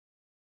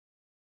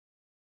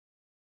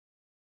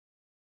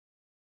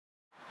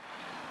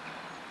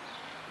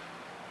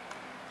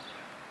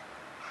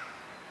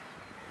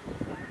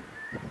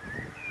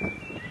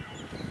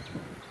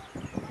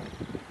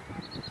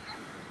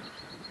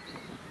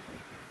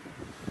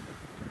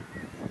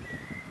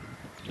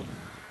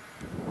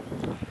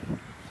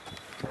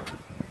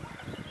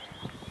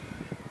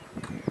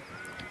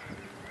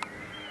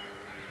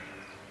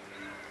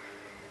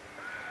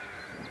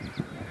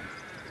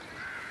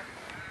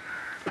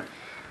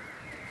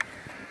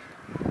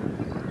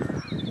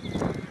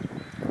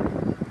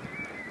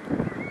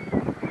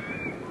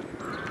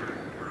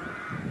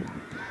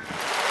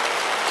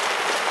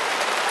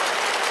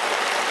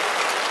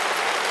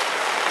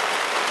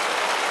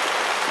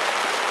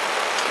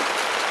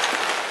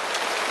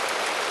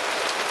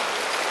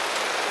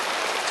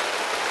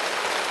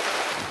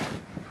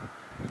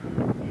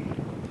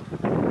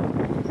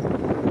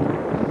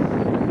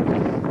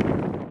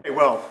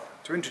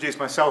To introduce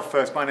myself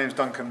first, my name is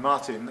Duncan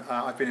Martin.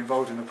 I've been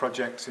involved in the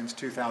project since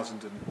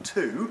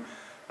 2002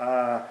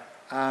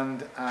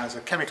 and as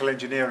a chemical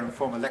engineer and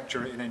former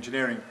lecturer in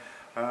engineering,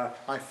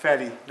 I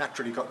fairly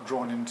naturally got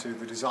drawn into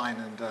the design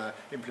and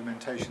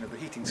implementation of the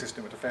heating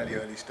system at a fairly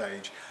early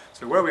stage.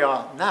 So where we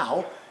are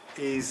now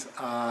is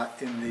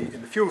in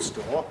the fuel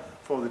store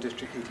for the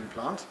district heating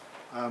plant.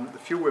 The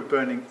fuel we're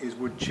burning is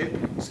wood chip. You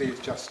can see it's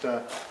just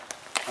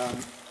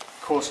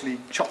coarsely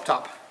chopped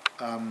up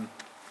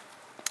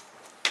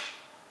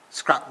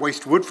scrap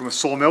waste wood from a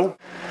sawmill.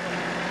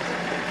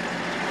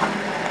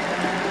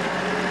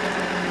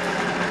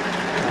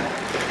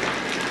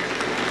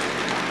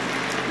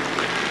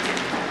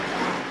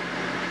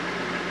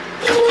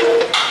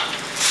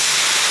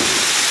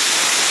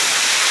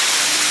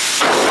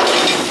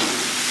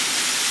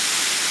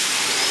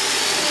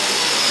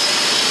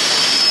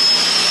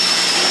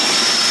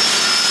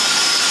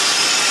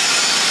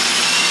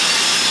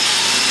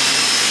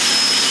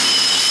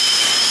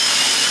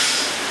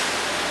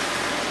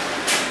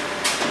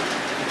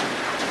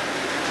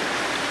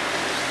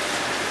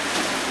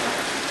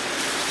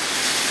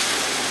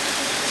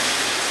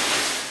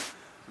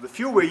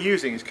 The fuel we're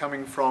using is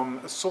coming from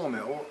a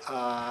sawmill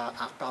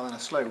at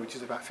Ballinasloe, which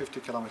is about 50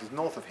 kilometres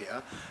north of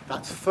here.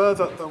 That's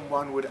further than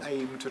one would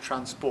aim to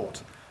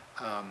transport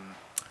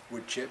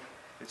wood chip.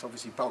 It's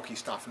obviously bulky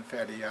stuff and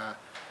fairly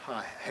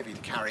heavy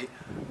to carry,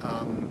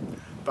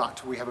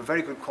 but we have a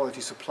very good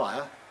quality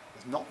supplier.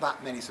 There's not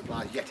that many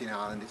suppliers yet in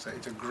Ireland.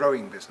 It's a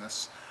growing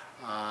business.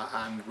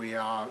 And we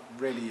are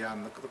really,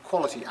 the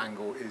quality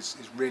angle is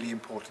really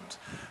important,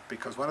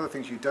 because one of the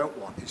things you don't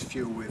want is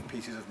fuel with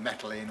pieces of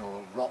metal in,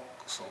 or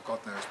rocks, or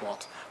God knows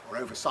what, or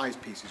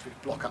oversized pieces which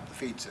block up the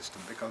feed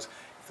system, because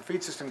if the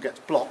feed system gets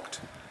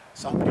blocked,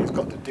 somebody's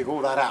got to dig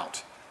all that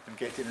out and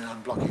get in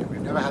and unblock it.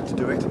 We've never had to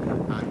do it,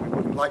 and we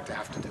wouldn't like to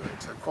have to do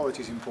it, so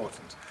quality is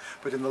important.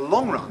 But in the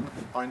long run,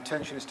 our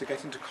intention is to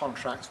get into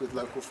contracts with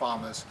local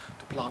farmers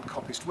to plant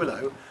coppiced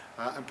willow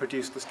and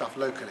produce the stuff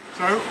locally.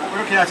 So what we're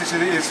looking at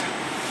is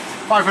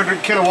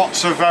 500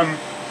 kilowatts of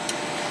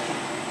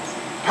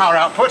power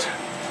output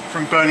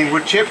from burning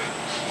wood chip.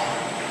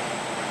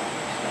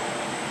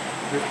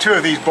 We have two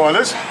of these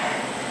boilers.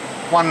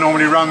 One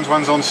normally runs,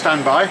 one's on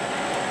standby.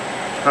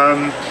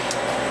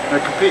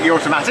 They're completely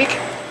automatic.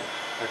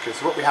 Okay,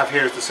 so what we have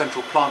here is the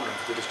central plant room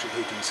for the district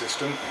heating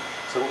system.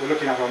 So what we're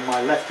looking at on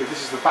my left is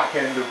this is the back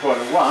end of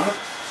boiler 1.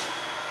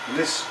 And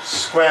this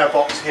square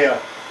box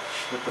here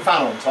with the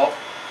fan on top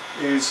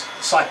is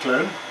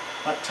cyclone.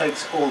 That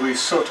takes all the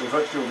soot, or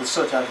virtually all the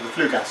soot, out of the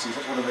flue gases.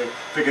 That's one of the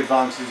big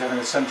advantages of having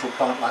a central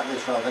plant like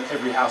this rather than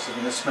every house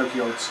having a smoky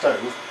old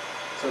stove.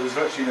 So there's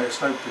virtually no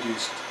smoke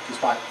produced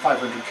despite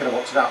 500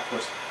 kilowatts of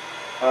output.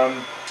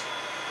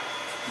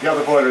 The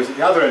other boiler is at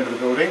the other end of the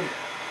building.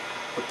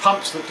 The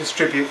pumps that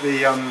distribute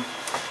the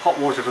hot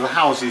water to the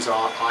houses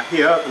are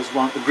here. There's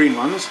one, the green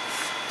ones.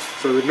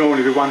 So there'd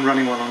normally be one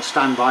running, one on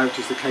standby, which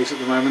is the case at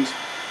the moment.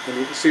 And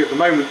you can see at the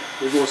moment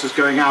the water's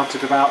going out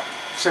at about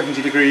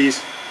 70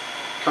 degrees,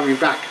 coming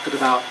back at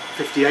about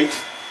 58.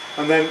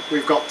 And then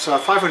we've got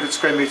 500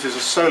 square metres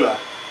of solar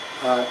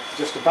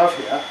just above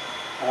here.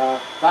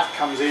 That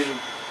comes in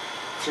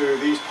through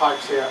these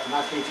pipes here and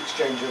that heat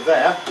exchanger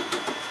there.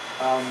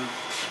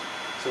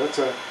 So that's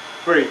a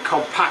very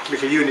compact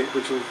little unit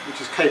which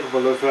is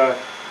capable of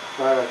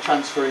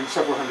transferring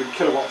several hundred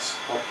kilowatts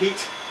of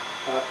heat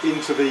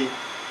into the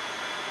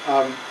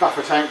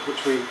buffer tank,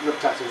 which we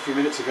looked at a few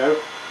minutes ago.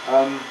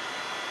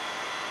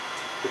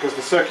 Because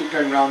the circuit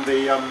going around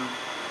the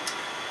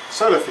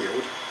solar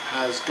field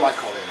has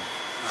glycol in,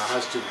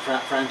 has to for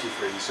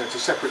antifreeze, so it's a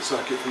separate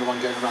circuit from the one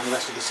going around the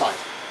rest of the site.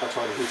 That's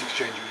why the heat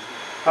exchanger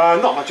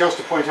is. Not much else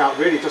to point out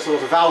really, just a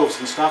lot of valves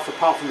and stuff,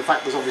 apart from the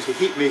fact there's obviously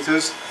heat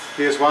meters.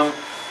 Here's one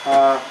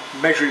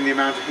measuring the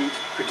amount of heat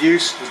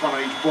produced. There's one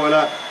on each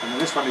boiler, and then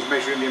this one is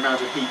measuring the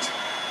amount of heat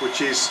which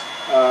is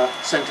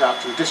sent out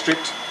to the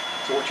district.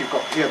 So what you've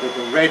got here,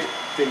 the red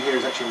thing here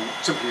is actually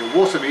simply a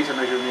water meter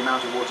measuring the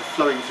amount of water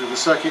flowing through the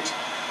circuit.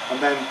 And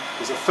then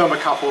there's a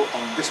thermocouple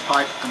on this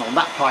pipe and on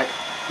that pipe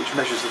which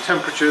measures the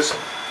temperatures.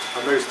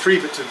 And those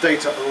three bits of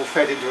data are all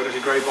fed into a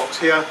little grey box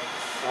here,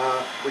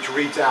 which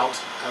reads out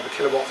the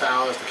kilowatt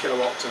hours, the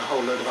kilowatts, and a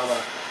whole load of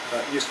other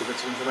useful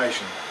bits of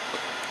information.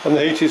 And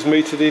the heat is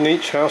metered in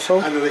each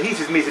household? And the heat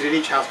is metered in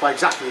each house by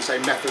exactly the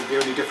same method. The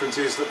only difference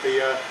is that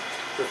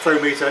the flow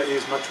meter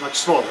is much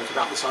smaller. It's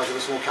about the size of a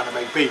small can of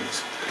baked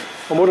beans.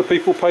 And what do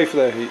people pay for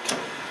their heat?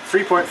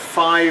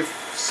 3.5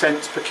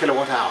 cents per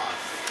kilowatt hour.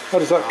 How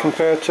does that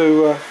compare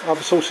to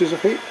other sources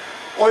of heat?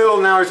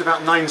 Oil now is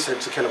about 9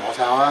 cents a kilowatt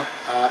hour.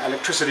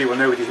 Electricity, well,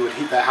 nobody who would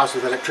heat their house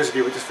with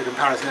electricity, but just for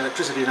comparison,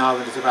 electricity in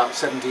Ireland is about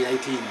 17,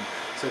 18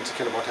 cents a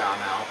kilowatt hour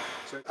now.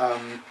 So,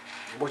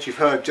 what you've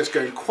heard just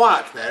going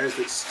quiet there is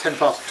that it's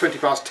 20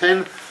 past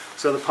 10,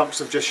 so the pumps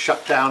have just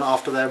shut down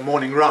after their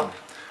morning run,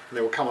 and they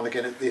will come on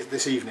again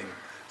this evening.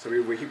 So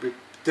we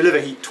deliver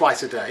heat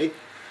twice a day.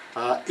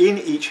 In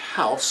each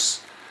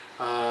house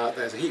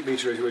there's a heat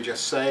meter, as we were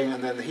just saying,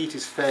 and then the heat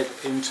is fed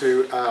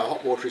into,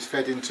 hot water is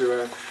fed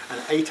into an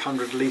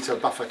 800 litre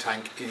buffer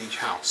tank in each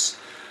house.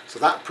 So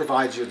that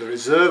provides you the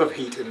reserve of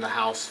heat in the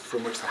house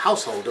from which the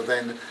householder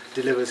then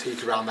delivers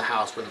heat around the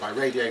house, whether by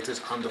radiators,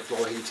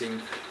 underfloor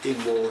heating,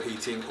 in-wall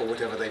heating, or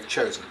whatever they've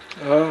chosen.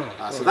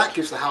 So that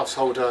gives the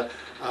householder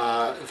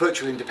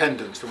virtual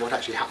independence from what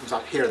actually happens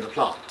up here in the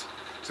plant.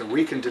 So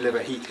we can deliver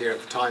heat here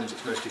at the times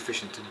it's most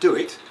efficient to do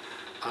it,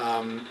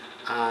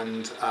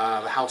 and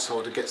the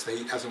householder gets the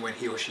heat as and when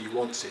he or she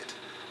wants it.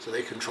 So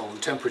they control the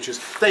temperatures.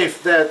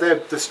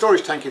 The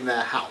storage tank in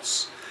their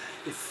house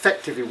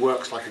effectively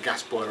works like a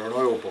gas boiler or an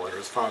oil boiler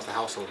as far as the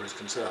householder is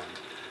concerned.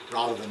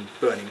 Rather than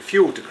burning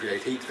fuel to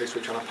create heat, they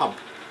switch on a pump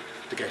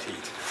to get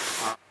heat.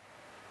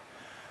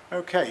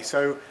 Okay,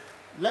 so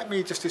let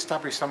me just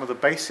establish some of the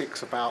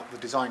basics about the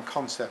design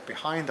concept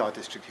behind our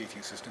district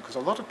heating system, because a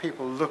lot of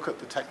people look at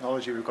the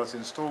technology we've got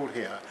installed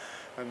here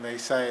and they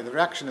say, the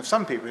reaction of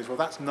some people is, well,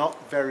 that's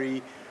not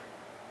very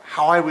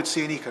how I would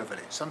see an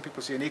eco-village. Some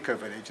people see an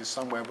eco-village as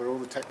somewhere where all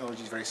the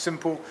technology is very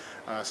simple,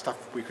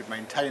 stuff we could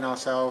maintain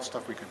ourselves,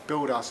 stuff we could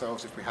build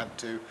ourselves if we had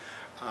to,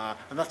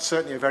 and that's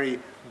certainly a very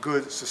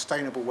good,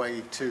 sustainable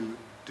way to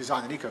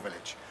design an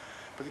eco-village.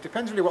 But it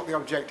depends really what the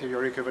objective of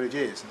your eco-village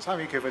is. And some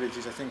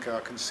eco-villages, I think,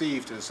 are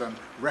conceived as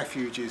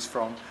refuges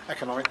from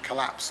economic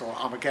collapse or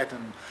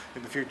Armageddon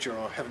in the future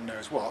or heaven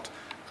knows what.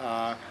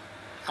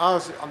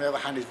 Ours, on the other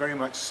hand, is very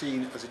much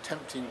seen as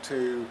attempting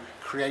to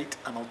create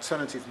an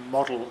alternative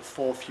model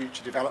for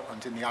future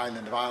development in the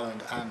island of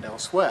Ireland and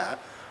elsewhere.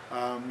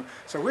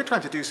 So we're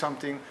trying to do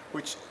something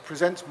which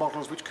presents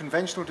models which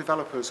conventional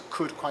developers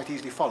could quite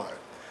easily follow.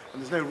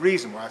 And there's no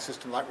reason why a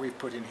system like we've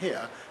put in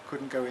here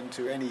couldn't go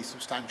into any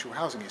substantial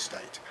housing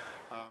estate.